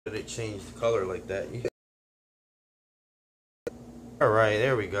Did it change the color like that? Alright,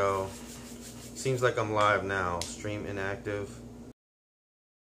 there we go. Seems like I'm live now. Stream inactive.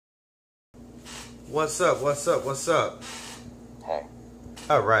 What's up? What's up? What's up? Hey.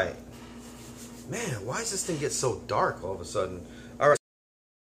 Alright. Man, why does this thing get so dark all of a sudden? Alright.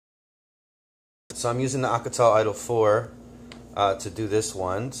 So I'm using the Alcatel Idol 4 to do this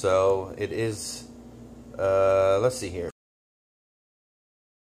one. So it is, let's see here.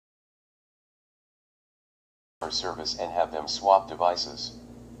 Service and have them swap devices.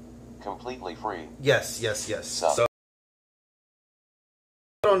 Completely free. Yes. So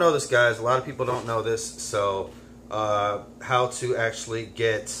I don't know this, guys. A lot of people don't know this. So how to actually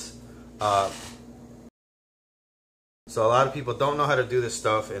get so a lot of people don't know how to do this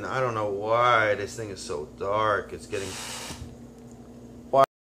stuff, and I don't know why this thing is so dark. It's getting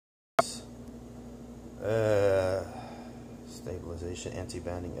stabilization,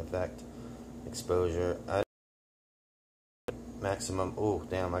 anti-banding effect, exposure. Maximum. Oh,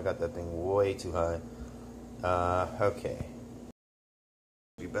 damn, I got that thing way too high. Okay.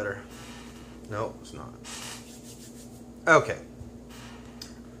 Be better. No, it's not. Okay.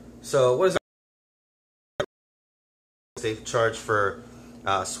 So, what is that? They charge for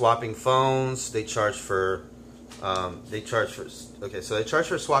swapping phones. They charge for okay, so they charge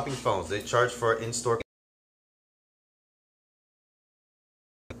for swapping phones. They charge for in-store.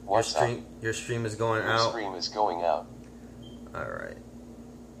 Your stream is going out. Your stream is going out. Alright.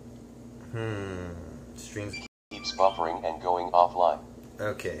 Stream Keeps buffering and going offline.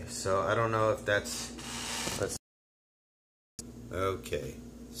 Okay, so I don't know if that's... Okay,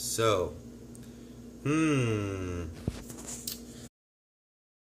 so...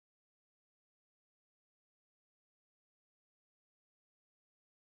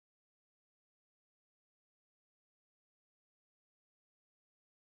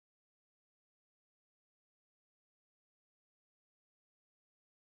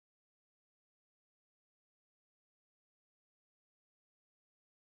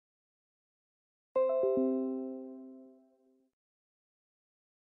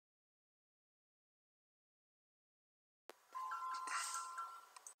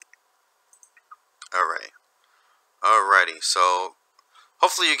 Alrighty, so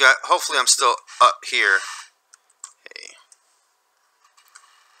hopefully I'm still up here. Hey.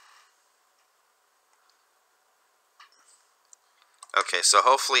 Okay, so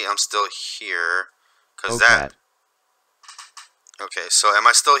hopefully I'm still here, cause Okay, so am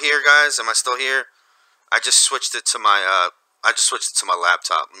I still here, guys? Am I still here? I just switched it to my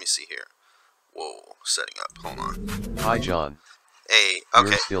laptop. Let me see here. Whoa, setting up. Hold on. Hi, John. Hey, okay.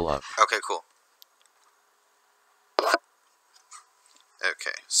 You're still up. Okay, cool.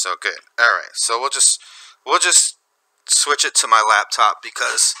 Okay, so good. Alright, so we'll just switch it to my laptop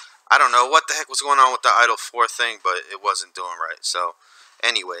because I don't know what the heck was going on with the Idol 4 thing, but it wasn't doing right. So,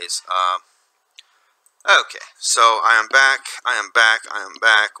 anyways, okay, so I am back.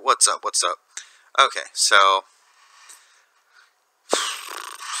 What's up? Okay, so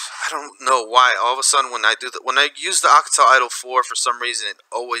I don't know why all of a sudden when I use the Alcatel Idol 4 for some reason it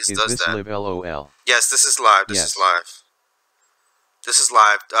always does that. Is this live, LOL? Yes, this is live. This is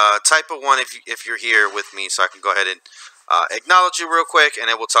live. Type a 1 if you're here with me, so I can go ahead and acknowledge you real quick, and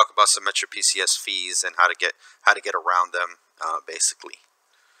then we'll talk about some MetroPCS fees and how to get around them, basically.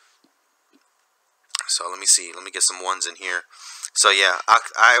 So let me see. Let me get some ones in here. So yeah,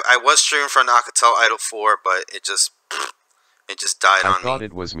 I was streaming from the Alcatel Idol 4, but it just died on me. I thought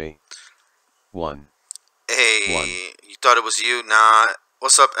it was me. 1. Hey, 1. You thought it was you? Nah.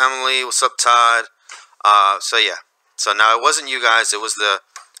 What's up, Emily? What's up, Todd? So yeah. So now it wasn't you guys. It was the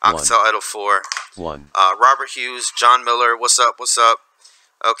Alcatel Idol 4. 1. Robert Hughes, John Miller. What's up?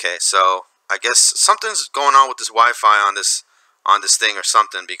 Okay, so I guess something's going on with this Wi-Fi on this thing or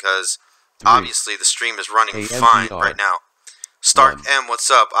something, because obviously the stream is running fine right now. Stark M,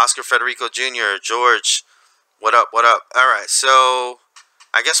 what's up? Oscar Federico Jr., George, what up? Alright, so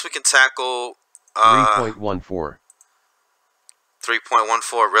I guess we can tackle 3.14.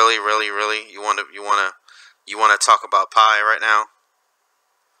 3.14. Really? You wanna talk about pi right now?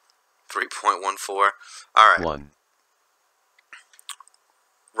 3.14. Alright. 1.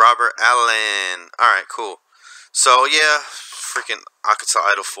 Robert Allen. Alright, cool. So yeah, freaking Alcatel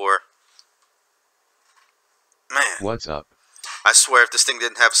Idol 4. Man. What's up? I swear if this thing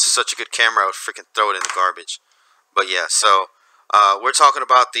didn't have such a good camera, I would freaking throw it in the garbage. But yeah, so we're talking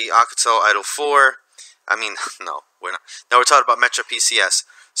about the Alcatel Idol 4. I mean, no, we're not. No, we're talking about MetroPCS.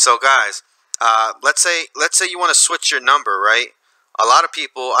 So guys, let's say you want to switch your number, right? A lot of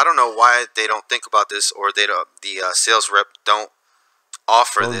people, I don't know why they don't think about this, or the sales rep don't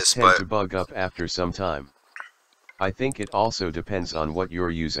offer Phones this, tend but to bug up after some time. I think it also depends on what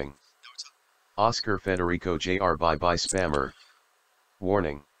you're using. Oscar Federico Jr. Bye bye spammer.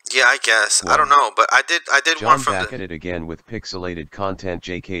 Warning. yeah, I guess. I don't 1. know, but I did one John from back the at it again with pixelated content.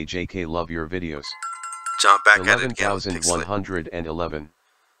 JK love your videos. jump back at it again with Pixel. 11,111.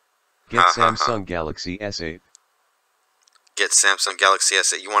 Get Ha ha ha. Samsung Galaxy S8. Get Samsung Galaxy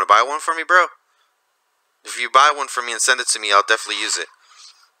S8. You want to buy one for me, bro? If you buy one for me and send it to me, I'll definitely use it.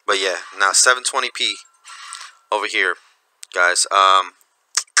 But yeah, now 720p over here, guys.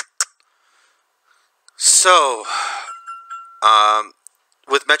 So,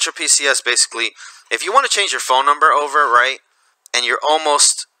 with MetroPCS, basically, if you want to change your phone number over, right, and you're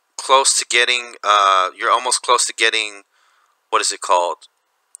almost close to getting, what is it called?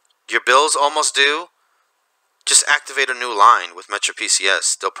 Your bill's almost due. Just activate a new line with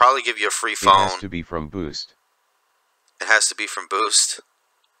MetroPCS. They'll probably give you a free phone. It has to be from Boost. It has to be from Boost.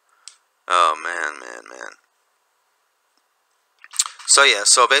 Oh, man. So, yeah.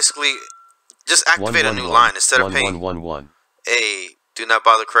 So, basically, just activate a new line instead of paying. 1111. Hey, do not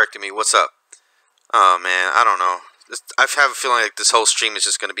bother correcting me. What's up? Oh, man. I don't know. I have a feeling like this whole stream is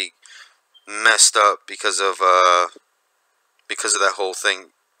just going to be messed up because of that whole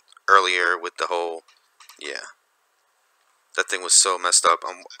thing earlier with the whole... Yeah. That thing was so messed up.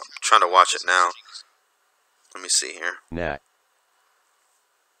 I'm trying to watch it now. Let me see here. Nah.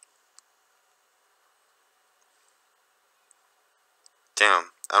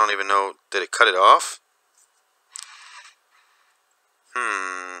 Damn. I don't even know. Did it cut it off?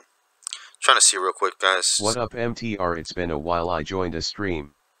 Trying to see real quick, guys. What up, MTR? It's been a while. I joined a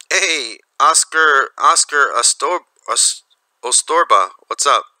stream. Hey, Oscar Ostorba. What's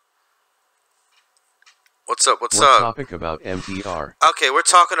up? What's up? What topic about MTR? Okay, we're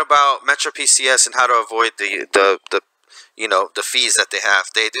talking about MetroPCS and how to avoid the fees that they have.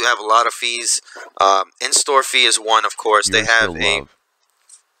 They do have a lot of fees. In-store fee is one, of course. You're they have still a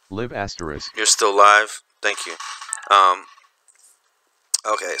live asterisk. You're still live. Thank you.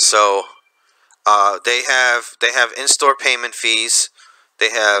 Okay, so they have in-store payment fees.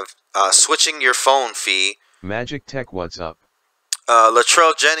 They have switching your phone fee. Magic Tech, what's up?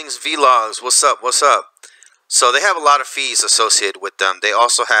 Latrell Jennings Vlogs, what's up? What's up? So they have a lot of fees associated with them. They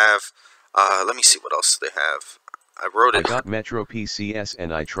also have, let me see what else they have. I wrote it. I got MetroPCS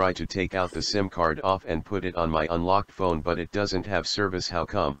and I tried to take out the SIM card off and put it on my unlocked phone, but it doesn't have service. How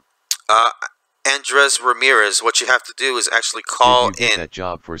come? Andres Ramirez, what you have to do is actually call Did you get in. that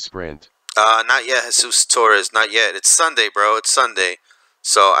job for Sprint? Not yet, Jesus Torres, not yet. It's Sunday, bro. It's Sunday.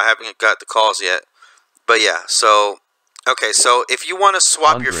 So I haven't got the calls yet. But yeah, so, okay, so if you want to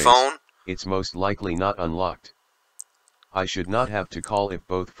swap your phone. It's most likely not unlocked. I should not have to call if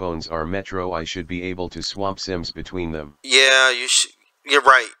both phones are Metro. I should be able to swap SIMs between them. Yeah, you're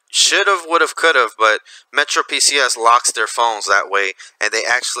right. Should've, would've, could've, but MetroPCS locks their phones that way, and they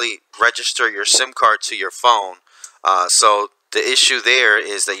actually register your SIM card to your phone. So the issue there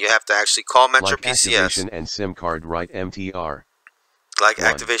is that you have to actually call MetroPCS. Like activation and SIM card, right, MTR? Like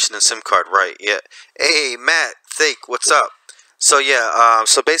activation and SIM card, right, yeah. Hey, Matt, Thake, what's up? So yeah,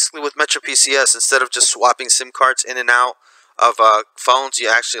 so basically with MetroPCS, instead of just swapping SIM cards in and out of phones, you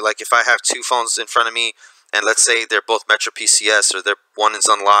actually, like if I have two phones in front of me, and let's say they're both MetroPCS, or one is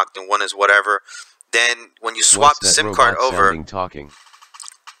unlocked and one is whatever, then when you swap the SIM card over... Talking?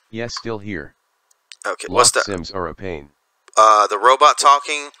 Yes, still here. Okay, what's that? SIMs are a pain. The robot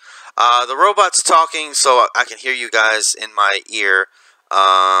talking. The robot's talking, so I can hear you guys in my ear.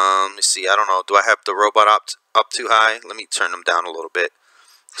 Let me see. I don't know. Do I have the robot up too high? Let me turn them down a little bit.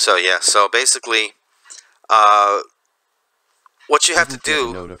 So yeah. So basically, what you have to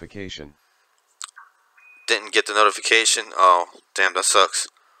do. Notification. Didn't get the notification. Oh, damn, that sucks.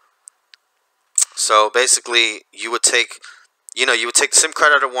 So basically, you would take the SIM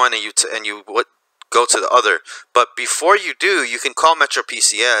card out of one, and you would go to the other. But before you do, you can call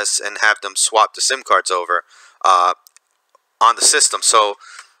MetroPCS and have them swap the SIM cards over on the system. So,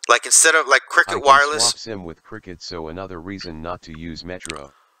 like instead of like Cricket Wireless, swap SIM with Cricket, so another reason not to use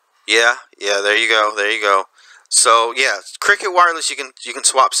Metro. Yeah, there you go. So yeah, Cricket Wireless, you can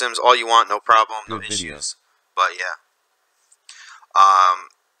swap SIMs all you want, no problem, no issues. But yeah,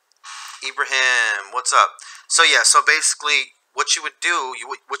 Ibrahim, what's up? So yeah, so basically, what you would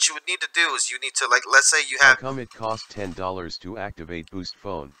need to do is you need to, like, let's say you have. How come it costs $10 to activate Boost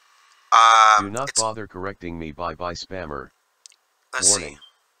Phone? Do not bother correcting me. Bye bye spammer. Warning.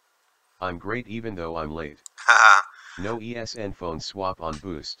 I'm great even though I'm late. No ESN phone swap on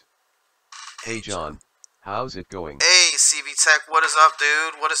Boost. Hey John, how's it going? Hey CV Tech, what is up,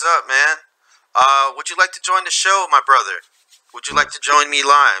 dude? What is up, man? Would you like to join the show, my brother? Would you like to join me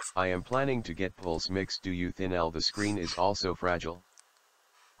live? I am planning to get Pulse Mix. Do you think the screen is also fragile?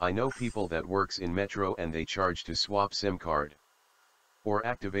 I know people that works in Metro and they charge to swap SIM card. Or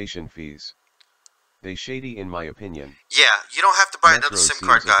activation fees. They shady in my opinion. Yeah, you don't have to buy Metro another SIM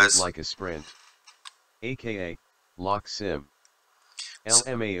card, guys. A bit like a Sprint. AKA, lock SIM.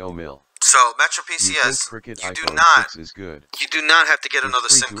 LMAO mill. So, MetroPCS, you do not have to get another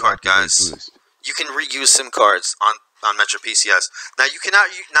SIM card, guys. Boost. You can reuse SIM cards on MetroPCS. Now you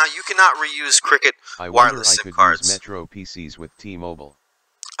cannot reuse Cricket wireless SIM cards. Use MetroPCS with T-Mobile.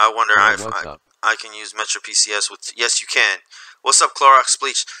 I wonder if I can use MetroPCS with. Yes, you can. What's up, Clorox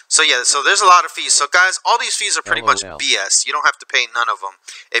Bleach? So yeah, so there's a lot of fees. So guys, all these fees are pretty much BS. You don't have to pay none of them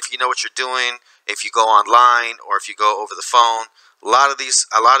if you know what you're doing. If you go online or if you go over the phone, a lot of these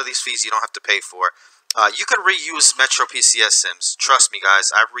fees you don't have to pay for. You can reuse MetroPCS SIMs. Trust me,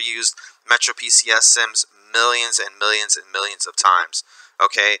 guys. I've reused MetroPCS SIMs millions and millions and millions of times.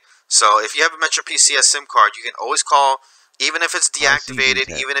 Okay, so if you have a MetroPCS SIM card, you can always call, even if it's deactivated,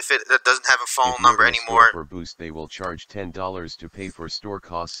 even if it doesn't have a phone number anymore. For Boost, they will charge $10 to pay for store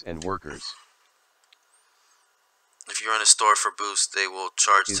costs and workers. If you're in a store for Boost, they will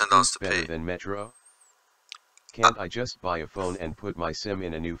charge $10 to pay. Better than Metro? Can't I just buy a phone and put my SIM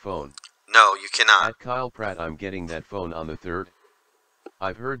in a new phone? No, you cannot. At Kyle Pratt, I'm getting that phone on the 3rd.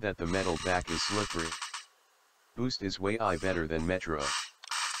 I've heard that the metal back is slippery. Boost is way better than Metro.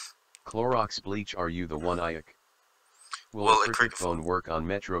 Clorox Bleach, are you the one, Ike? Will a Cricket phone work on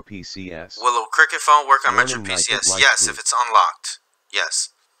MetroPCS? Will a Cricket phone work on MetroPCS? Yes, if it's unlocked. Yes.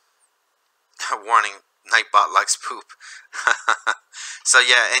 Warning, Nightbot likes poop. So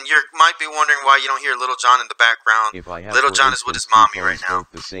yeah, and you might be wondering why you don't hear Little John in the background. Little John is with his mommy right now.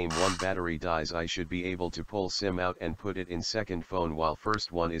 Both the same, one battery dies, I should be able to pull SIM out and put it in second phone while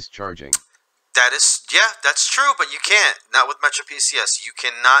first one is charging. Yeah, that's true, but you can't. Not with MetroPCS. You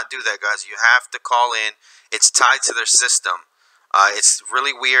cannot do that, guys. You have to call in. It's tied to their system. It's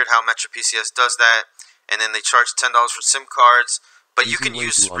really weird how MetroPCS does that, and then they charge $10 for SIM cards, but you can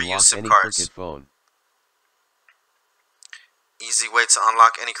reuse SIM cards. Phone. Easy way to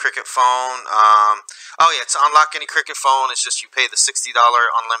unlock any Cricket phone. Oh yeah, to unlock any Cricket phone, it's just you pay the $60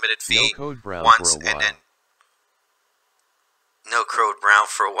 unlimited fee. No code brown once, for a while. and then no code brown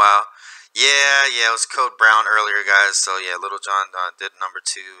for a while. Yeah, it was code brown earlier, guys. So yeah, Little John did number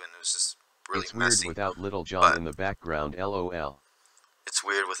 2, and it was just really messy. It's weird without Little John in the background. LOL. It's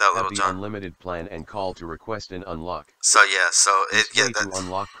weird without Little John. Have the unlimited plan and call to request an unlock. So yeah, to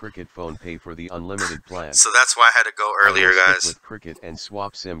unlock Cricket phone, pay for the unlimited plan. So that's why I had to go earlier, guys. With Cricket and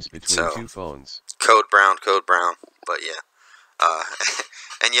swap SIMs between 2 phones. Code brown. But yeah,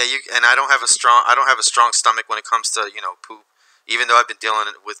 and yeah, I don't have a strong stomach when it comes to poop. Even though I've been dealing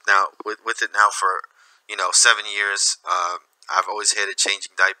with it now for 7 years. I've always hated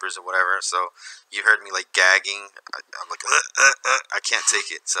changing diapers or whatever, so you heard me like gagging. I'm like, I can't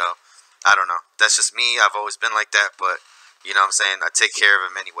take it. So I don't know. That's just me. I've always been like that, but you know what I'm saying? I take care of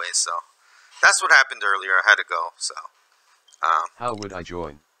him anyway. So that's what happened earlier. I had to go. So how would I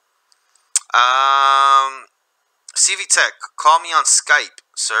join? CV Tech, call me on Skype,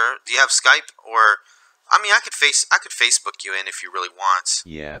 sir. Do you have Skype? Or I mean, I could Facebook you in if you really want.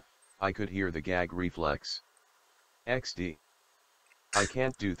 Yeah, I could hear the gag reflex. XD. I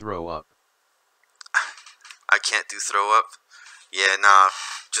can't do throw up. I can't do throw up? Yeah, nah,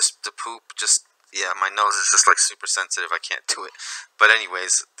 just the poop, yeah, my nose is just like super sensitive, I can't do it. But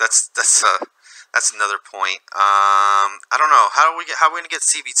anyways, that's another point. I don't know, how are we gonna get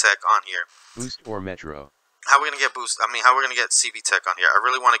CB Tech on here? Boost or Metro? How are we gonna get how are we gonna get CB Tech on here? I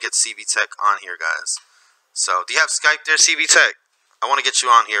really want to get CB Tech on here, guys. So, do you have Skype there, CB Tech? I want to get you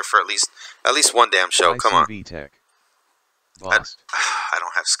on here for at least one damn show. Come on. CB Tech. I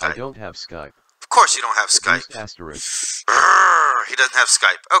don't have Skype. I don't have Skype. Of course you don't have Skype. He doesn't have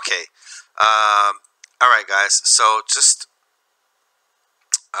Skype. Okay. Alright, guys. So, just...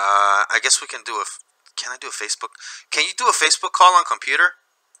 I guess we can do a... Can I do a Facebook? Can you do a Facebook call on computer?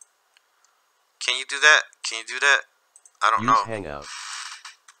 Can you do that? I don't know. Use Hangout.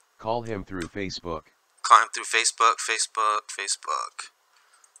 Call him through Facebook. Call him through Facebook.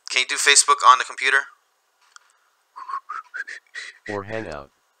 Can you do Facebook on the computer? Or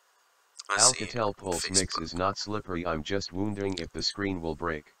Hangout. Alcatel Pulse Mix is not slippery, I'm just wondering if the screen will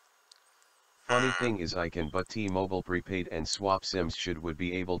break. Funny thing is I can, but T-Mobile prepaid and swap SIMs would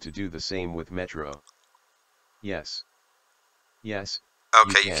be able to do the same with Metro. Yes.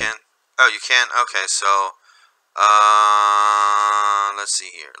 Okay, you can. Oh, you can? Okay, so... let's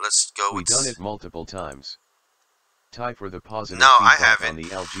see here. Let's go with... We've done it multiple times. Tie for the positive no, I feedback haven't. On the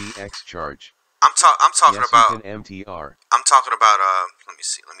LG X charge. I'm talking yes, about. You can MTR. I'm talking about. Let me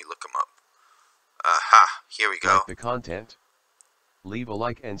see. Let me look them up. Here we go. Like the content. Leave a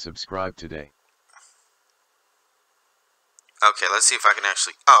like and subscribe today. Okay, let's see if I can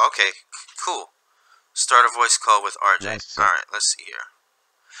actually. Oh, okay, cool. Start a voice call with RJ. All right, let's see here.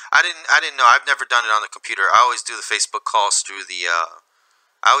 I didn't know. I've never done it on the computer. I always do the Facebook calls through the.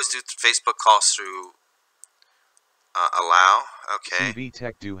 I always do Facebook calls through. Allow. Okay. CV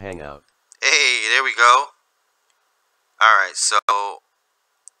Tech do Hangout. Hey, there we go. All right, so.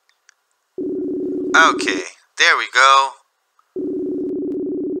 Okay, there we go.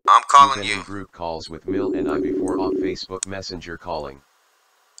 I'm calling you. Group calls with Mill and I before off Facebook Messenger calling.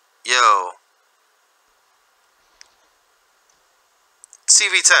 Yo.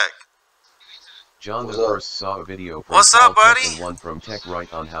 CV Tech. John the first saw a video from What's up, buddy? And one from Tech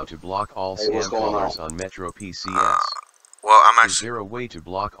right on how to block all scam callers on MetroPCS. Well, I'm actually. Is there a way to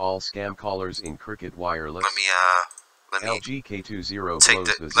block all scam callers in Cricket Wireless? Let me LGK20 take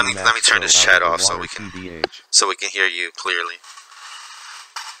the. Let me turn this chat off so we can hear you clearly.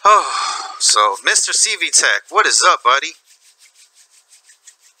 Oh, so Mr. CV Tech, what is up, buddy?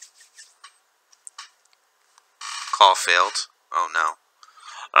 Call failed. Oh no.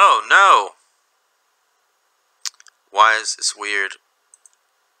 Oh no. Why is this weird?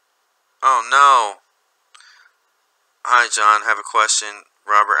 Oh no. Hi John, have a question.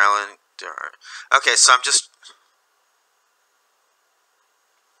 Robert Allen. Okay, so I'm just.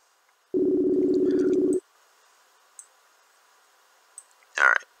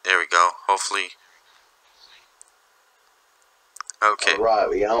 Alright, there we go. Hopefully. Okay. Alright,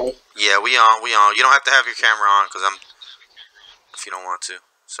 we on? Yeah, we on. You don't have to have your camera on, because if you don't want to.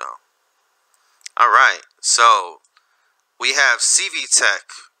 So. Alright, so. We have CV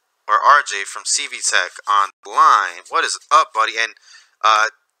Tech, or RJ from CV Tech on the line. What is up, buddy? And,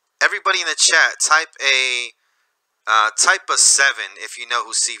 everybody in the chat, type a 7 if you know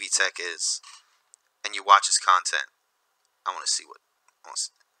who CV Tech is. And you watch his content. I want to see what.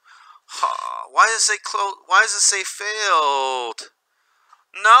 Why does it say close? Why does it say failed?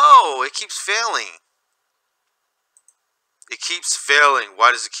 No, it keeps failing. It keeps failing.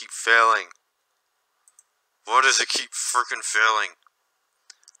 Why does it keep failing? Why does it keep freaking failing?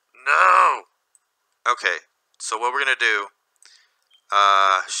 No. Okay, so what we're gonna do?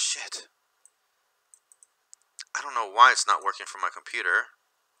 Shit. I don't know why it's not working for my computer.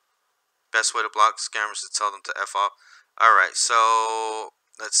 Best way to block scammers is to tell them to F off. Alright, so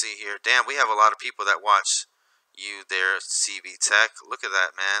let's see here. Damn, we have a lot of people that watch you there, CV Tech. Look at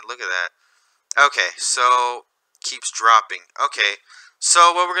that, man. Look at that. Okay, so keeps dropping. Okay,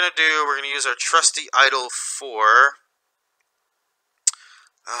 so what we're going to do, we're going to use our trusty Idol 4.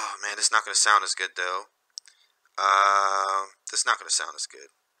 Oh, man, this is not going to sound as good, though. This is not going to sound as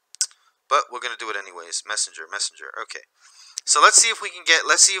good. But we're going to do it anyways. Messenger. Okay. So let's see if we can get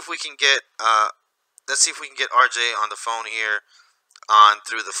RJ on the phone here,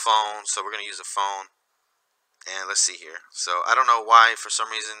 through the phone. So we're going to use a phone. And let's see here. So I don't know why, for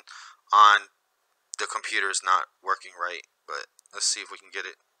some reason, on the computer is not working right. But let's see if we can get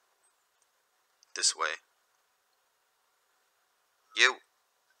it this way. You.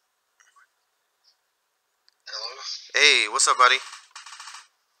 Hello? Hey, what's up, buddy?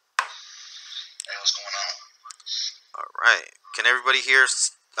 Hey, what's going on? All right. Can everybody hear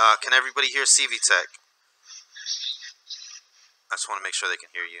CV Tech? I just want to make sure they can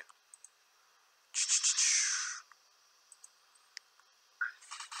hear you.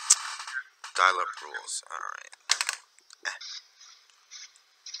 Dial-up rules. All right.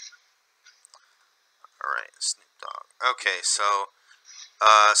 All right, Snoop Dogg. Okay, so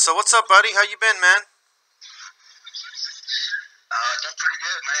what's up, buddy? How you been, man? Doing pretty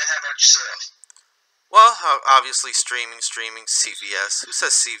good, man. How about yourself? Well, obviously streaming, CVS. Who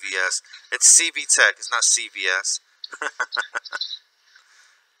says CVS? It's CV Tech. It's not CVS.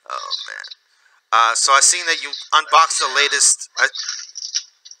 Oh man. So I seen that you unboxed the latest.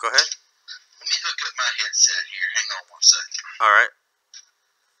 Go ahead. Let me hook up my headset here. Hang on 1 second. All right.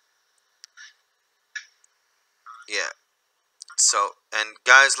 Yeah. So, and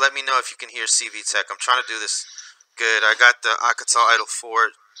guys, let me know if you can hear CV Tech. I'm trying to do this good. I got the Alcatel Idol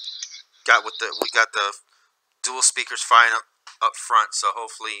 4. We got the dual speakers firing up front, so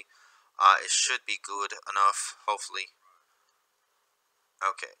hopefully it should be good enough. Hopefully.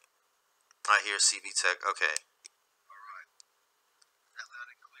 Okay. I hear CV Tech. Okay. Alright. That loud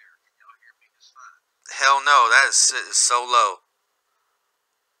and clear. Can y'all hear me just fine? Hell no, that is so low.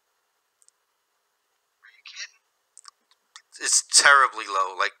 Are you kidding? It's terribly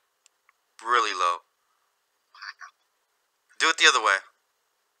low, like really low. Wow. Do it the other way.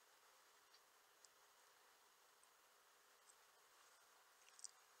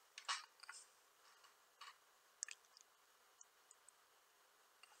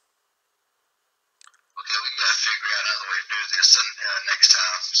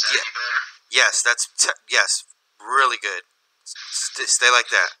 Yes, yes, really good. Stay like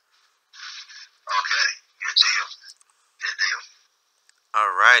that. Okay, good deal. Good deal.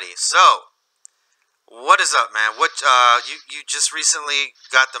 Alrighty, so what is up, man? What you just recently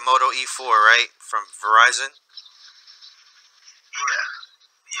got the Moto E4, right, from Verizon? Yeah,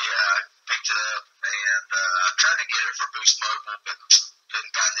 yeah, I picked it up and I tried to get it for Boost Mobile, but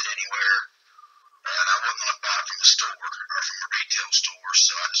couldn't find it anywhere. And I wasn't going to buy it from a store or from a retail store,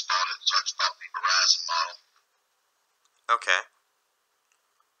 so I just bought it. So I just bought the Verizon model. Okay.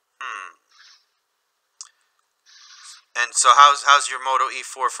 And so how's your Moto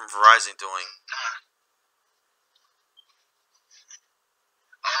E4 from Verizon doing?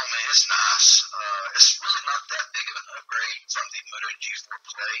 Oh man, it's nice. It's really not that big of an upgrade from the Moto G4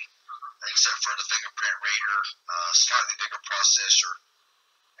 Play, except for the fingerprint reader, slightly bigger processor,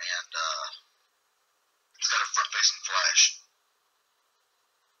 and it's got a front-facing flash.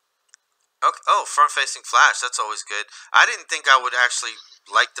 Okay. Oh, front-facing flash. That's always good. I didn't think I would actually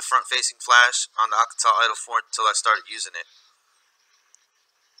like the front-facing flash on the Alcatel Idol 4 until I started using it.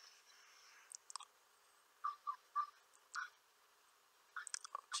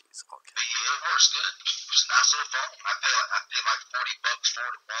 Oh, jeez. Okay. But yeah, it works good. It's a nice little phone. I pay like $40 for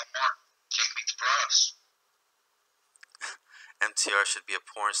it at Walmart. Can't beat the price. MTR should be a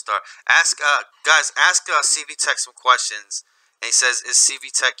porn star. Ask guys. Ask CV Tech some questions. And he says, "Is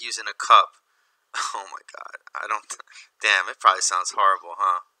CV Tech using a cup?" Oh my God. I don't. Damn. It probably sounds horrible,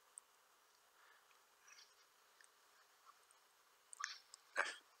 huh?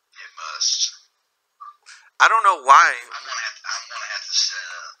 It must. I don't know why. I'm gonna have to set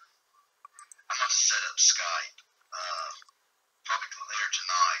up. I'm gonna set up Skype. Probably later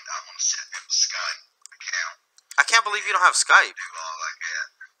tonight. I'm gonna set up a Skype account. I can't believe you don't have Skype. Do all like that.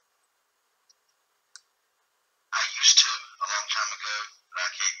 I used to a long time ago, but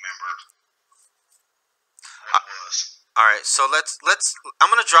I can't remember what it was. All right, so let's. I'm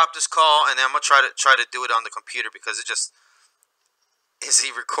gonna drop this call, and then I'm gonna try to do it on the computer because it just. Is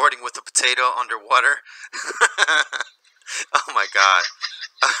he recording with a potato underwater? Oh my God.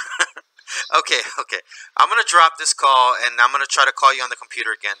 Okay. I'm gonna drop this call, and I'm gonna try to call you on the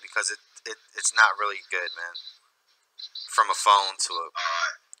computer again because it's not really good, man. From a phone to a.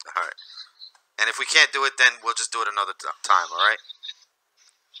 All right. And if we can't do it, then we'll just do it another time. All right.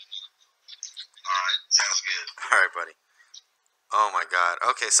 All right, sounds good. All right, buddy. Oh my God.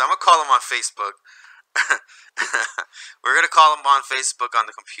 Okay, so I'm gonna call him on Facebook. We're gonna call him on Facebook on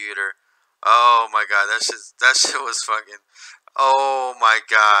the computer. Oh my God, that shit was fucking. Oh my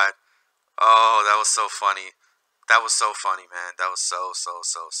God. Oh, that was so funny. That was so funny, man. That was so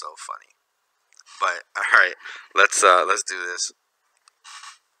funny. But all right, let's do this.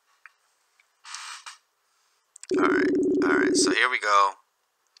 All right. So here we go.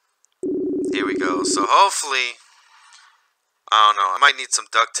 So hopefully, I don't know. I might need some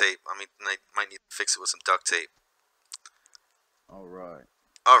duct tape. I might need to fix it with some duct tape. All right.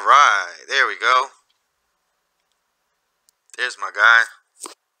 There we go. There's my guy.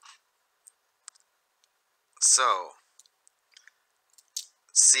 So,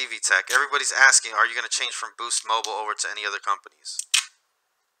 CV Tech. Everybody's asking, are you going to change from Boost Mobile over to any other companies?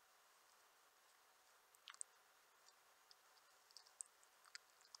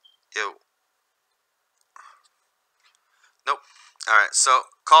 Ew. Nope. Alright, so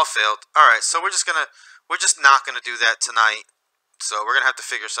call failed. Alright, so we're just not gonna do that tonight. So we're gonna have to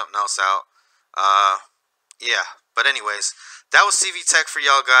figure something else out. Yeah. But anyways, that was CV Tech for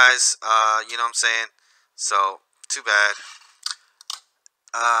y'all guys. You know what I'm saying? So, too bad.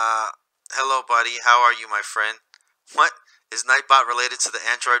 Hello buddy, how are you, my friend? What? Is Nightbot related to the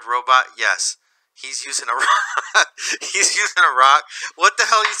Android robot? Yes. He's using a rock. He's using a rock. What the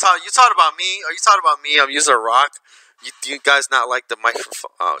hell are you talking? You talking about me? Are you talking about me? I'm using a rock. Do you guys not like the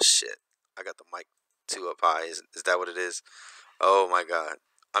microphone? Oh shit! I got the mic too up high. Is that what it is? Oh my God!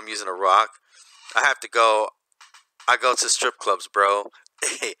 I'm using a rock. I have to go. I go to strip clubs, bro.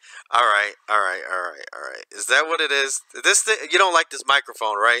 Hey, all right. Is that what it is? This thing, you don't like this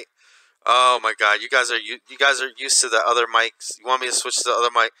microphone, right? Oh my God! You guys are used to the other mics. You want me to switch to the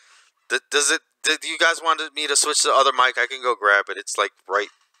other mic? Do you guys want me to switch to the other mic? I can go grab it. It's like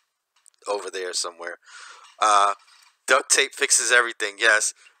right over there somewhere. Duct tape fixes everything.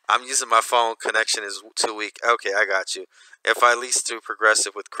 Yes, I'm using my phone. Connection is too weak. Okay, I got you. If I lease through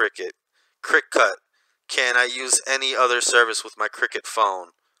Progressive with Cricket, Cricut, can I use any other service with my Cricket phone?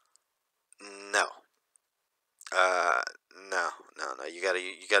 No. No. You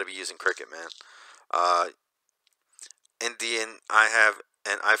gotta be using Cricket, man. Indian, I have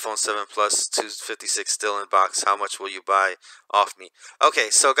and iPhone 7 Plus 256 still in box. How much will you buy off me? Okay,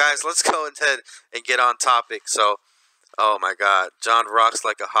 so guys, let's go ahead and get on topic. So, oh my God, John rocks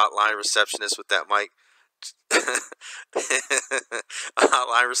like a hotline receptionist with that mic. A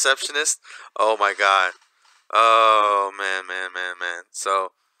hotline receptionist? Oh my God. Oh man.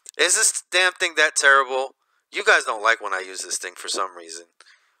 So, is this damn thing that terrible? You guys don't like when I use this thing for some reason.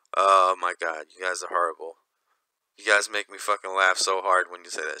 Oh my God, you guys are horrible. You guys make me fucking laugh so hard when you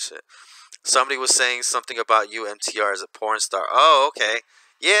say that shit. Somebody was saying something about you, MTR, as a porn star. Oh, okay.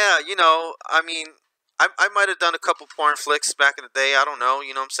 Yeah, you know, I mean, I might have done a couple porn flicks back in the day. I don't know,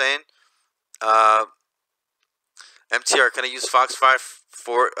 you know what I'm saying? MTR, can I use Foxfi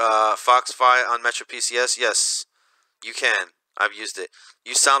on MetroPCS? Yes, you can. I've used it.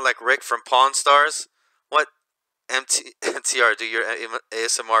 You sound like Rick from Pawn Stars. What? MTR, do your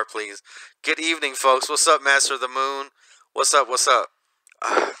ASMR, please. Good evening, folks. What's up, Master of the Moon? What's up?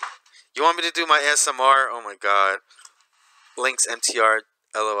 You want me to do my ASMR? Oh, my God. Links, MTR,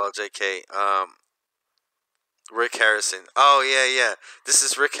 LOLJK. Rick Harrison. Oh, yeah. This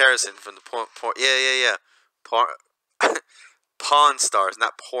is Rick Harrison from the porn. Yeah. Pawn Stars,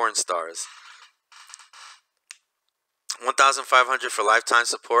 not porn stars. 1,500 for lifetime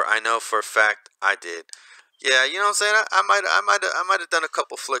support. I know for a fact I did. Yeah, you know what I'm saying? I might have done a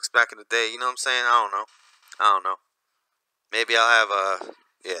couple flicks back in the day. You know what I'm saying? I don't know. Maybe I'll have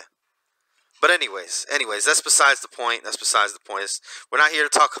yeah. But anyways, that's besides the point. We're not here to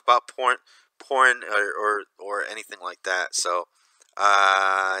talk about porn or anything like that. So,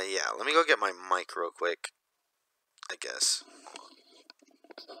 yeah. Let me go get my mic real quick, I guess.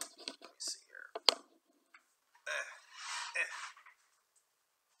 Let me see here.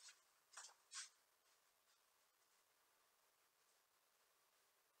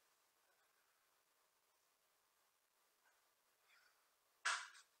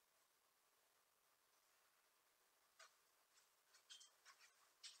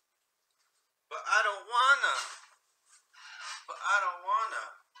 But I don't wanna.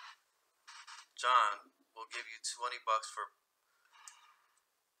 John will give you $20 for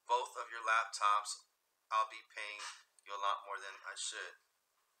both of your laptops. I'll be paying you a lot more than I should,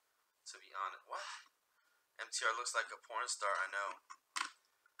 to be honest. What? MTR looks like a porn star, I know.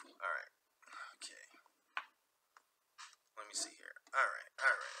 Alright. Okay. Let me see here. Alright.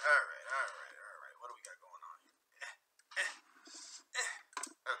 What do we got going on here?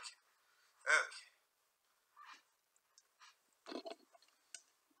 Okay.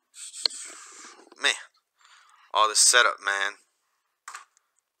 Man. All this setup, man.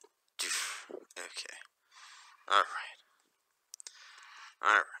 Okay. Alright.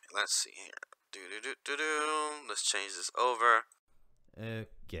 Let's see here. Let's change this over.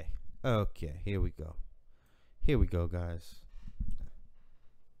 Okay. Here we go, guys.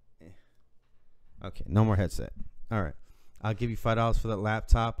 Okay, no more headset. All right. I'll give you $5 for that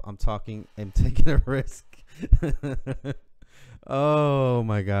laptop. I'm taking a risk. Oh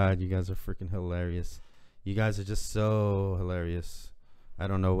my God, you guys are freaking hilarious. You guys are just so hilarious. I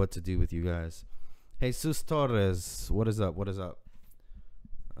don't know what to do with you guys. Jesus Torres, what is up?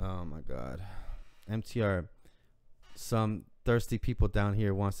 Oh my God. MTR, some thirsty people down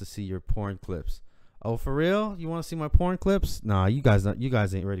here wants to see your porn clips. Oh, for real? You want to see my porn clips? Nah, you guys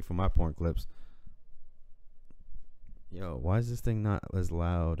ain't ready for my porn clips. Yo, why is this thing not as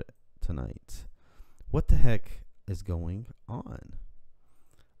loud tonight? What the heck is going on?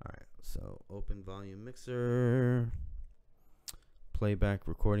 Alright, so open volume mixer. Playback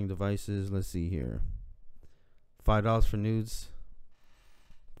recording devices. Let's see here. $5 for nudes.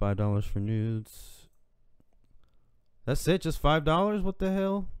 $5 for nudes. That's it? Just $5? What the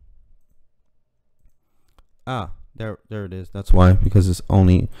hell? Ah, there it is. That's why, because it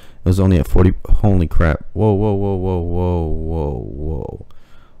was only at 40. Holy crap. Whoa.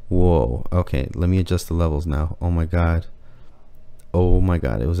 Okay, let me adjust the levels now. Oh my god.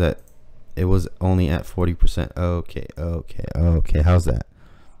 It was only at 40%. Okay. How's that?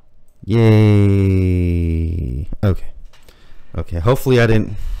 Yay. Okay. Hopefully I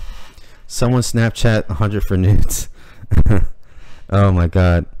didn't. Someone Snapchat 100 for nudes. Oh my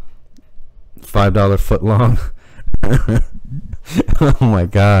god. $5 foot long. Oh my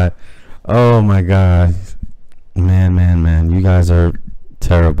god. Man. You guys are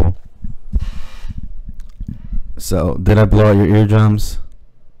terrible. So, did I blow out your eardrums?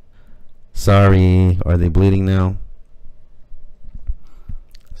 Sorry. Are they bleeding now?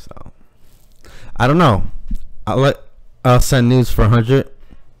 So, I don't know. I'll send nudes for 100.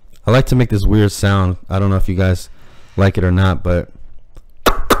 I like to make this weird sound. I don't know if you guys like it or not, but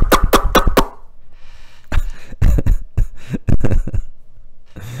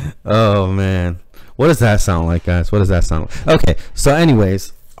Oh man, what does that sound like, guys? What does that sound like? Okay, so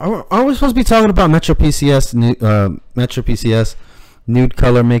anyways, are we supposed to be talking about MetroPCS, MetroPCS nude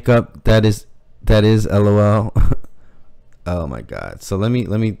color makeup? That is LOL. Oh my god. So let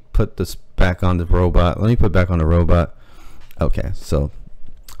me put this back on the robot. Let me put back on the robot. Okay, so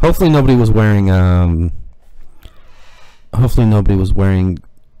hopefully nobody was wearing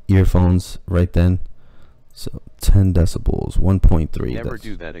earphones right then. So 10 decibels, 1.3. Never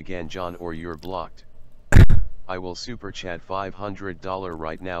do that again, John, or you're blocked. I will super chat $500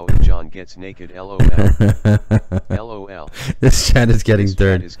 right now if John gets naked. LOL. LOL. This chat is getting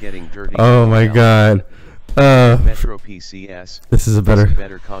dirty. Oh LOL. my god. MetroPCS. This is a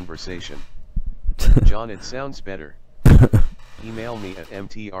better conversation. John, it sounds better. Email me at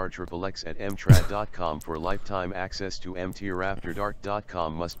mtrxxx@mtrad.com for lifetime access to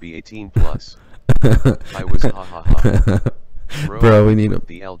mtrafterdark.com. Must be 18 plus. I was ha. Bro, we need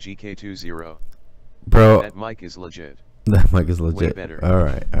the LGK20. Bro, that mic is legit. That mic is legit. Way better. All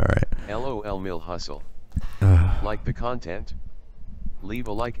right. LOL Mill Hustle. Like the content? Leave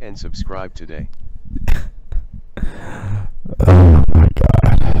a like and subscribe today. Oh my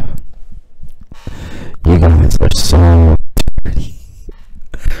god. You guys are so dirty.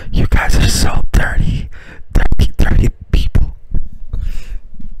 You guys are so dirty. Dirty people.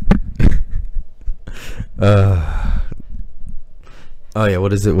 Oh yeah,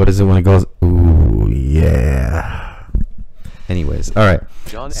 what is it when it goes? Ooh yeah. Anyways, all right.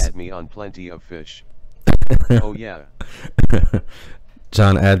 John, add me on Plenty of Fish. Oh yeah.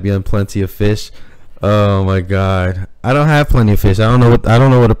 John, add me on Plenty of Fish. Oh my god. I don't have Plenty of Fish. I don't know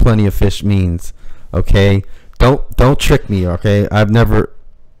what a Plenty of Fish means. Okay? Don't trick me, okay? I've never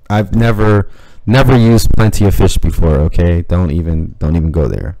used Plenty of Fish before, okay? Don't even go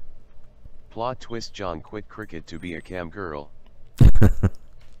there. Plot twist, John quit cricket to be a cam girl.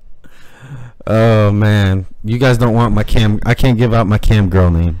 Oh man. You guys don't want my cam. I can't give out my cam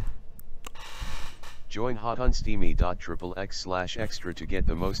girl name. Join hotunsteamy.xxx/extra to get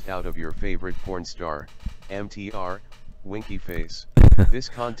the most out of your favorite porn star, MTR, Winky Face. This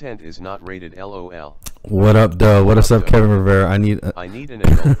content is not rated LOL. What up, though? What up, Kevin Rivera? I need an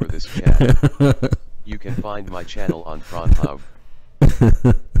adult for this chat. You can find my channel on Pornhub.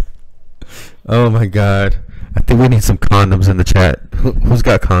 Oh my god. I think we need some condoms in the chat. Who's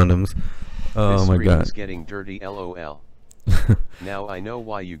got condoms? Oh this my god. Is getting dirty LOL. Now I know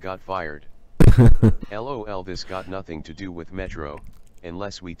why you got fired. LOL. This got nothing to do with Metro,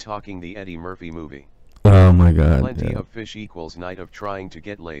 unless we talking the Eddie Murphy movie. Oh my god. Plenty of Fish equals night of trying to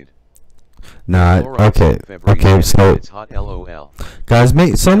get laid. Nah, okay, so it's hot LOL. Guys,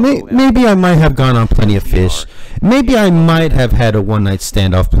 maybe I might have gone on Plenty of Fish. Maybe I might have had a one night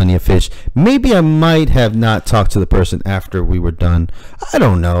stand off Plenty of Fish. Maybe I might have not talked to the person after we were done. I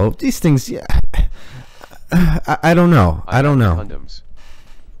don't know. These things, yeah. I don't know. I don't know. Condoms.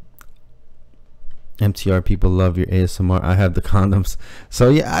 MTR people love your ASMR. I have the condoms.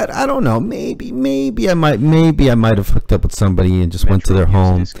 So yeah, I don't know. Maybe I might have hooked up with somebody and just went to their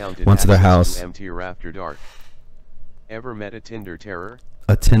home, went to their house. MTR After Dark. Ever met a Tinder terror?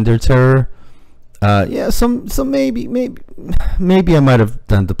 A Tinder terror? Yeah, so maybe I might have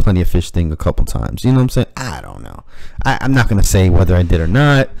done the Plenty of Fish thing a couple times. You know what I'm saying? I don't know. I'm not gonna say whether I did or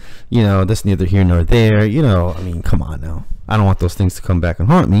not. You know, that's neither here nor there. You know, I mean, come on now. I don't want those things to come back and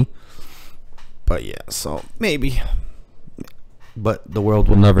haunt me. But yeah, so maybe. But the world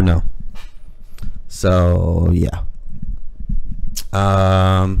will never know. So yeah.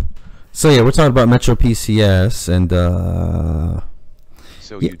 So yeah, we're talking about MetroPCS and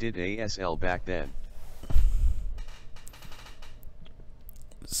So you did ASL back then.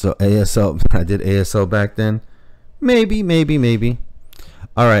 So ASL, I did ASL back then. Maybe.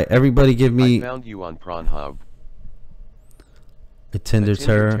 All right, everybody, give me. I found you on Pornhub. A Tinder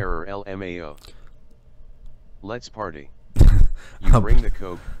terror. LMAO. Let's party. You bring the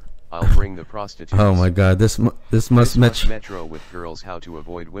coke, I'll bring the prostitutes. Oh my god, this must match Metro with girls how to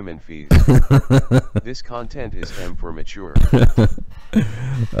avoid women fees. This content is M for mature.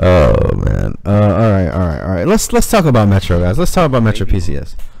 Oh man. All right. Let's talk about Metro, guys. Let's talk about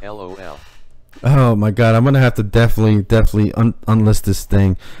MetroPCS. LOL. Oh my god, I'm gonna have to definitely unlist this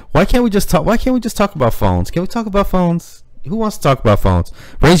thing. Why can't we just talk about phones? Can we talk about phones? Who wants to talk about phones?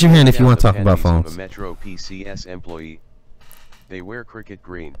 Raise your hand if you want to talk about phones. A MetroPCS employee. They wear cricket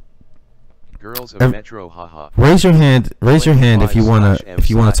green. Girls of Metro, haha. Raise your hand if you wanna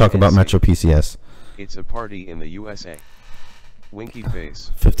talk about MetroPCS. It's a party in the USA. Winky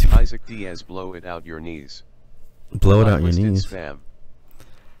face. 50. Isaac Diaz, blow it out your knees. Blow it out your knees. Spam.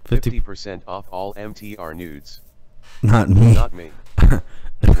 50% off all MTR nudes. Not me. Not me.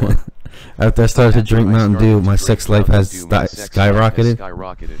 One. After I started to drink Mountain Dew, my sex life has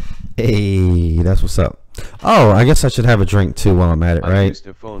skyrocketed. Hey, that's what's up. Oh, I guess I should have a drink too while I'm at it, right? I used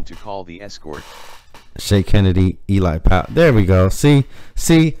a phone to call the escort. Shay Kennedy, Eli Powell. There we go. See,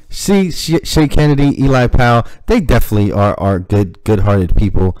 Shay Kennedy, Eli Powell. They definitely are good-hearted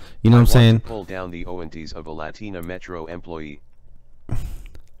people. You know what I'm saying? Pull down the ONTs of a Latina Metro employee.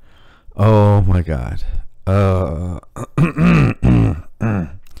 Oh my God.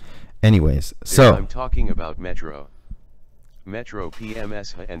 Anyways, so I'm talking about Metro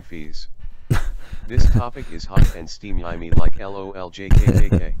PMS and fees. This topic is hot and steamy like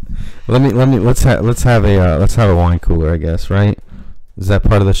LOLJKKK. let's have a wine cooler, I guess, right? Is that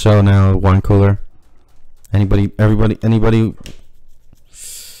part of the show now? Wine cooler. Anybody?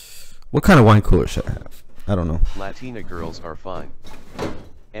 What kind of wine cooler should I have? I don't know. Latina girls are fine.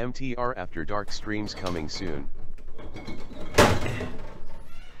 MTR After Dark streams coming soon.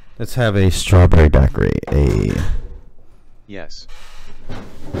 Let's have a strawberry daiquiri. Yes.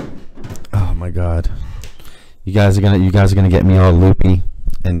 Oh my God. You guys are gonna get me all loopy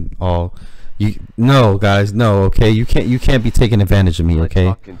and all. No, guys, no. Okay, you can't be taking advantage of me. Okay.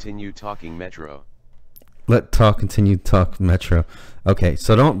 Let talk continue talking Metro. Let talk continue talk Metro. Okay,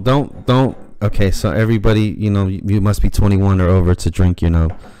 so don't. Okay, so everybody, you must be 21 or over to drink.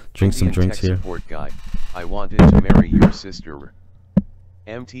 Drink some drinks here. Support guy. I wanted to marry your sister.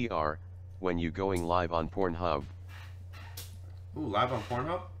 MTR, when you going live on Pornhub? Ooh, live on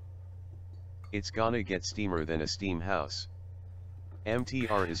Pornhub? It's gonna get steamer than a steam house.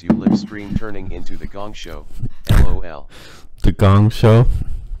 MTR is you live stream turning into the Gong Show. LOL. The Gong Show?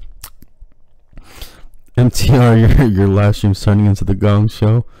 MTR, your live stream's turning into the Gong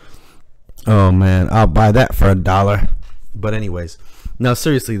Show? Oh man, I'll buy that for $1. But anyways, no,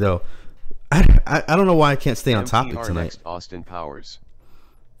 seriously though, I don't know why I can't stay on topic tonight. MTR next Austin Powers.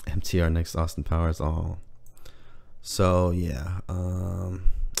 MTR next Austin Powers. Oh, so yeah.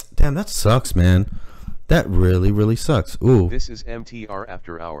 Damn, that sucks, man. That really sucks. Ooh. This is MTR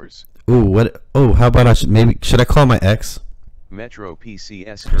After Hours. Ooh, what? Oh, how about should I call my ex?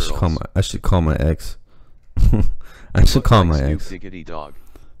 MetroPCS girls. I should call my ex. I should call my ex. Diggity dog.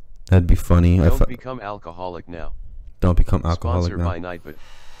 That'd be funny. Don't become alcoholic now. Don't become alcoholic now. Sponsored by Nightbot.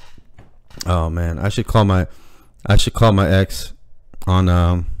 Oh man, I should call my ex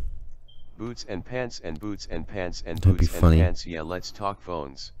on Boots and pants and boots and pants and that'd boots be funny. and pants. Yeah, let's talk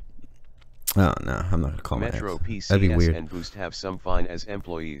phones. Oh no, I'm not gonna call my ex. MetroPCS That'd be weird. and Boost have some fine as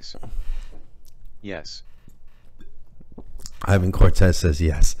employees. Yes. Ivan Cortez says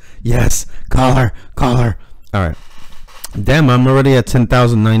yes. Yes, call her. All right. Damn, I'm already at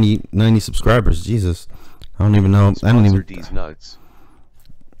 10,090 subscribers. Jesus, I don't even know. I don't even. These nuts.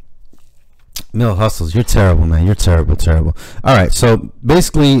 Mill Hustles, you're terrible, man. You're terrible. All right, so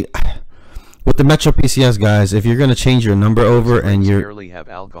basically, with the Metro PCS guys, if you're gonna change your number over and you're barely have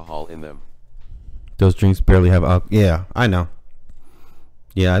alcohol in them. Those drinks barely have alcohol. Yeah, I know.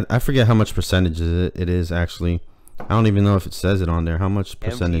 Yeah, I forget how much percentage it is actually. I don't even know if it says it on there. How much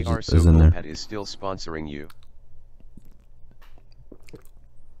percentage is in there? MTR is still sponsoring you.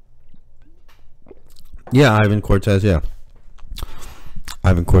 Yeah, Ivan Cortez. Yeah.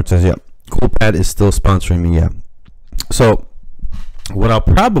 Cool Pad is still sponsoring me. Yeah. So, what I'll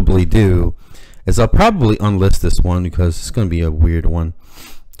probably do is I'll probably unlist this one because it's going to be a weird one.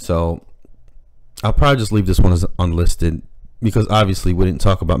 So, I'll probably just leave this one as unlisted because obviously we didn't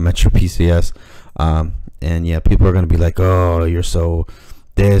talk about Metro PCS. And yeah, people are going to be like, oh, you're so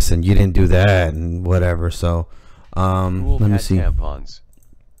this and you didn't do that and whatever. So, Cool let me see. Tampons.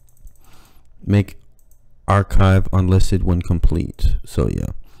 Make archive unlisted when complete. So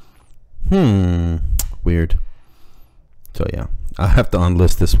yeah. Weird. So yeah, I have to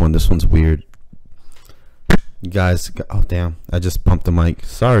unlist this one. This one's weird. You guys, oh damn, I just bumped the mic.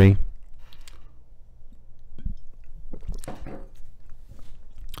 Sorry.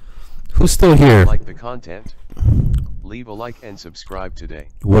 Who's still here? Like the content? Leave a like and subscribe today.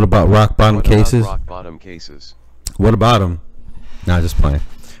 What about rock bottom cases? Rock bottom cases. What about them? Nah, just playing.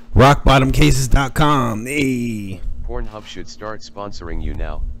 Rockbottomcases.com. Hey. Pornhub should start sponsoring you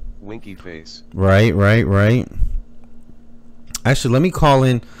now. Winky face. Right. Actually, let me call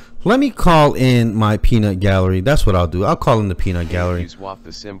in my peanut gallery. That's what I'll do. I'll call in the peanut gallery. If you swap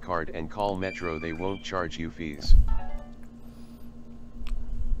the SIM card and call Metro, they won't charge you fees.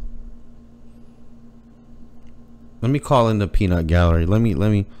 Let me call in the peanut gallery. Let me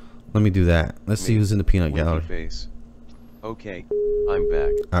do that. Let's see who's in the peanut Winky gallery. Face. Okay, I'm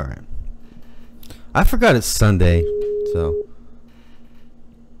back. All right. I forgot it's Sunday, so.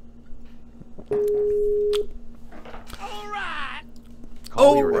 Call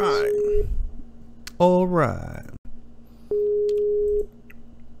All your right. All right.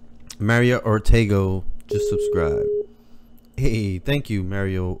 Mario Ortega just subscribed. Hey, thank you,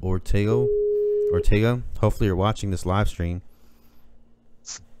 Mario Ortega. Hopefully you're watching this live stream.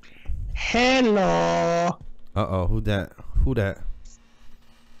 Hello. Uh-oh, who that?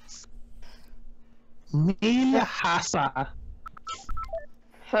 Mila Hassa.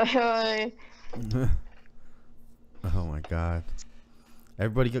 Hi. Oh my god.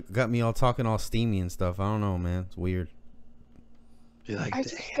 Everybody got me all talking all steamy and stuff. I don't know, man. It's weird. I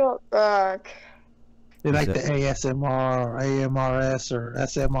just got back. They like the ASMR or AMRS or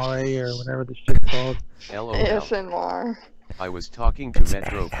SMRA or whatever the shit's called. LOL. ASMR. I was talking to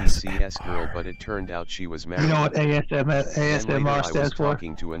MetroPCS girl, but it turned out she was married. You know what Then ASMR later I stands was for?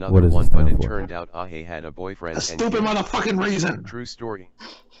 talking to What another does it one, but stand it for? turned out Ahe had a boyfriend. A stupid motherfucking reason. True story.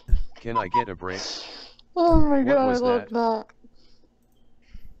 Can I get a break? Oh my What god, I was love that? that.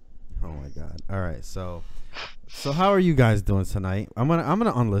 Oh my god. All right, so how are you guys doing tonight? I'm gonna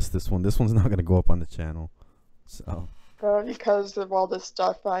unlist this one. This one's not gonna go up on the channel. So. Because of all the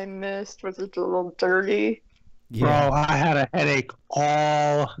stuff I missed, was it a little dirty? Yeah. Bro, I had a headache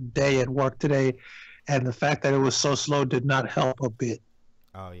all day at work today, and the fact that it was so slow did not help a bit.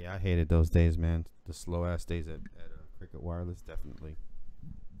 Oh yeah, I hated those days, man. The slow ass days at Cricket Wireless, definitely.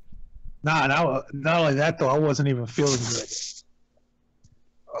 Not only that though, I wasn't even feeling good.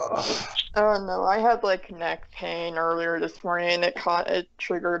 Oh no, I had like neck pain earlier this morning. It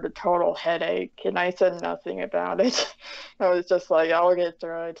triggered a total headache, and I said nothing about it. I was just like, I'll get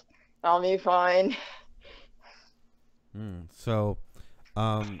through it. I'll be fine. So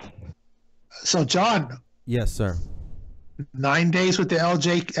John. yes, sir. 9 days with the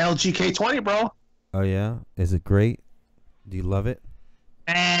LG K20, bro. Oh yeah, is it great? Do you love it?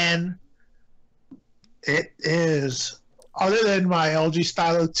 And it is, other than my LG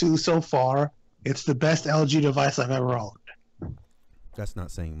Stylo 2 so far, it's the best LG device I've ever owned. That's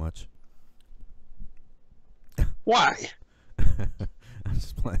not saying much. Why? I'm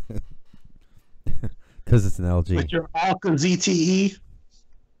just playing. Because it's an LG. With your Alka ZTE.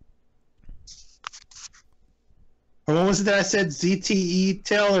 Or what was it that I said? ZTE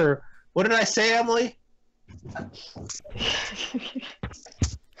Taylor. What did I say, Emily? I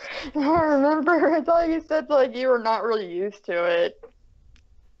don't remember. I thought you said like you were not really used to it.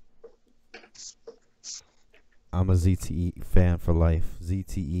 I'm a ZTE fan for life.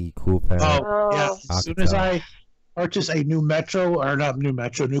 ZTE, cool pad. Oh, yeah. As soon as Alcatel. I purchase a new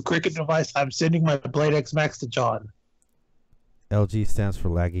new Cricket device, I'm sending my Blade X Max to John. LG stands for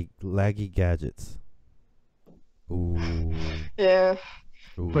laggy gadgets. Ooh. Yeah.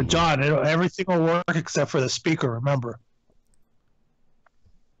 Ooh. But John, everything will work except for the speaker, remember.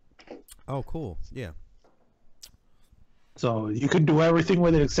 Oh, cool. Yeah. So you can do everything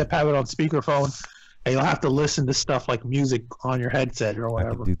with it except have it on speakerphone, and you'll have to listen to stuff like music on your headset or I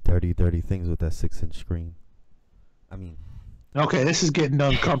whatever. could do dirty things with that 6-inch screen. I mean. Okay, this is getting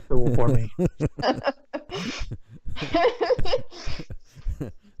uncomfortable for me.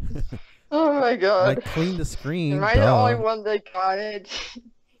 Oh my god. Like clean the screen. Am I the only one that got it?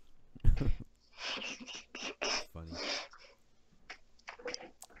 Funny.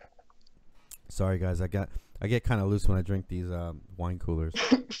 Sorry guys, I get kind of loose when I drink these wine coolers.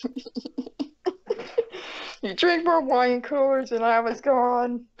 You drink more wine coolers and I was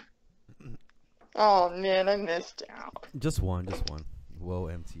gone. Oh man, I missed out. Just one. Whoa,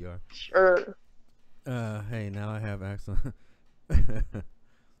 MTR. Sure. Hey, now I have accent.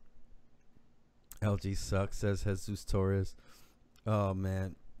 LG sucks, says Jesus Torres. Oh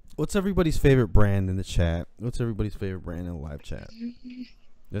man, what's everybody's favorite brand in the chat? What's everybody's favorite brand in the live chat?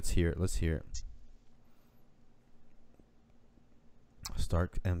 Let's hear it.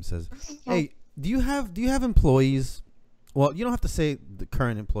 Stark M says, "Hey, do you have employees? Well, you don't have to say the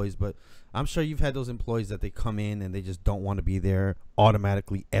current employees, but I'm sure you've had those employees that they come in and they just don't want to be there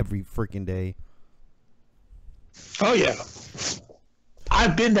automatically every freaking day." Oh yeah,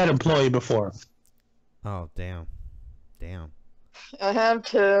 I've been that employee before. Oh damn. I have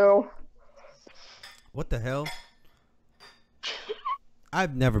to. What the hell?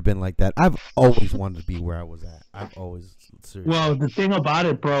 I've never been like that. I've always wanted to be where I was at. I've always seriously. Well, the thing about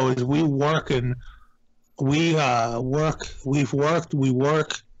it, bro, is we work in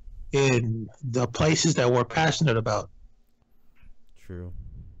the places that we're passionate about. True.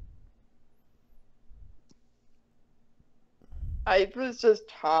 I was just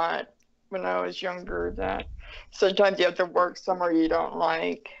taught when I was younger that sometimes you have to work somewhere you don't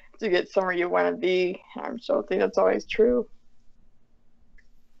like to get somewhere you want to be. I still think that's always true.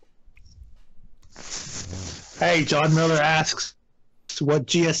 Hey, John Miller asks, asks, what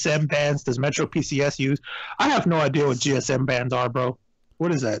GSM bands does MetroPCS use? I have no idea what GSM bands are, bro.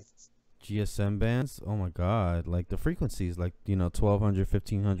 What is that? GSM bands? Oh my god! Like the frequencies, like 1200,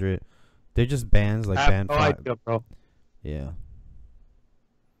 1500. They're just bands, like band no 5. idea, bro. Yeah,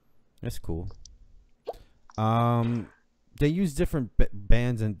 that's cool. They use different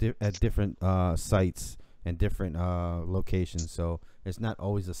bands and at different sites and different locations, so it's not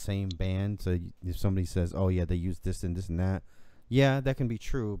always the same band. So if somebody says, "Oh yeah, they use this and this and that," yeah, that can be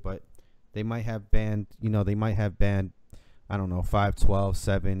true. But they might have band, they might have band, I don't know, 512,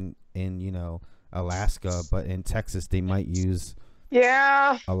 7 in Alaska, but in Texas they might use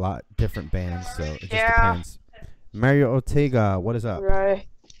a lot different bands. So it just depends. Mario Ortega, what is up? Right.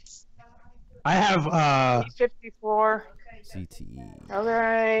 I have 54. ZTE.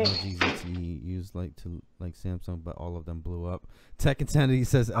 Okay. LG ZTE used like Samsung, but all of them blew up. Tech Insanity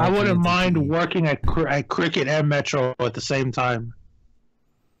says LG I wouldn't and mind ZTE. working at Cricket and Metro at the same time.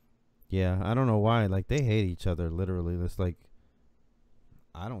 Yeah, I don't know why. Like they hate each other. Literally, it's like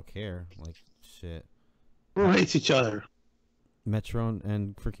I don't care. Like shit. Who hates each other? Metro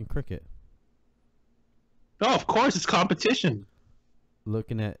and freaking Cricket. Oh, of course, it's competition.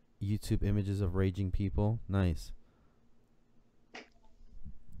 Looking at YouTube images of raging people. Nice.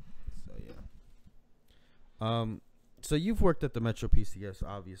 So yeah. So you've worked at the MetroPCS,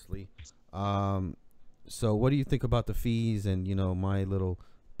 obviously. So what do you think about the fees and my little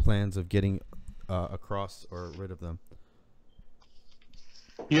plans of getting across or rid of them?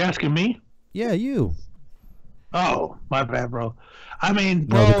 You asking me? Yeah, you. Oh, my bad, bro. I mean,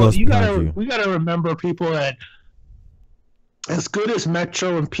 No, the bro, ghost behind you. we gotta remember, people, that as good as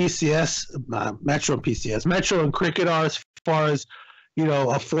Metro and Cricket are as far as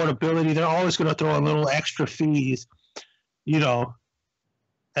affordability, they're always gonna throw a little extra fees.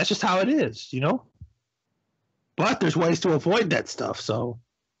 That's just how it is, But there's ways to avoid that stuff. So,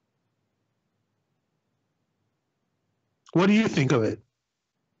 what do you think of it?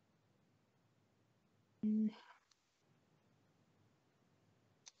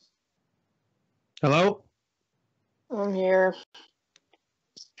 Hello? I'm here.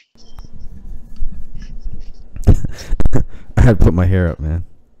 I had to put my hair up, man.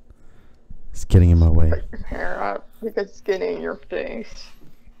 It's getting in my way. Put your hair up because it's getting in your face.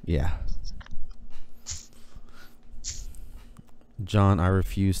 Yeah. John, I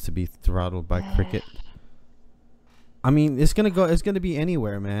refuse to be throttled by Cricket. I mean, it's gonna be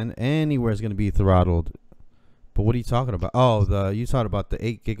anywhere, man. Anywhere is gonna be throttled. But what are you talking about? Oh, you talking about the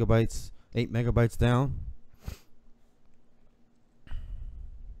 8 megabytes down?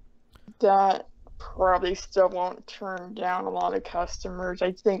 That probably still won't turn down a lot of customers.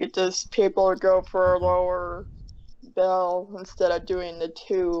 I think it just people go for a lower bill instead of doing the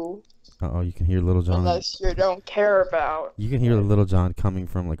 2. Uh-oh, you can hear Little John. Unless you don't care about. You can hear the Little John coming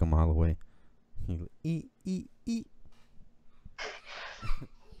from like a mile away. Eat, eat, eat.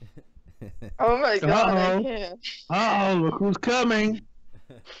 Oh my god, I can't. Uh-oh, look who's coming.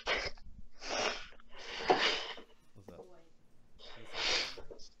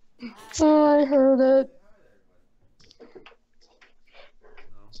 Oh, I heard it.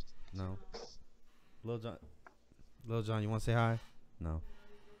 No. Little John, you want to say hi? No.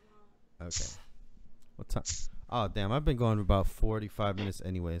 Okay. What time? Oh, damn. I've been going for about 45 minutes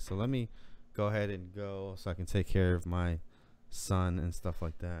anyway. So let me go ahead and go so I can take care of my son and stuff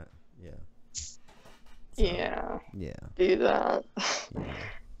like that. Yeah. So, yeah. Do that. Yeah.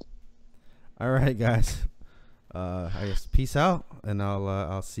 All right, guys. I guess peace out, and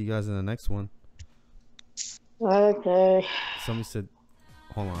I'll see you guys in the next one. Okay. Somebody said,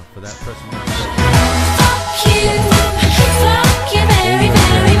 hold on for that person. Fuck you.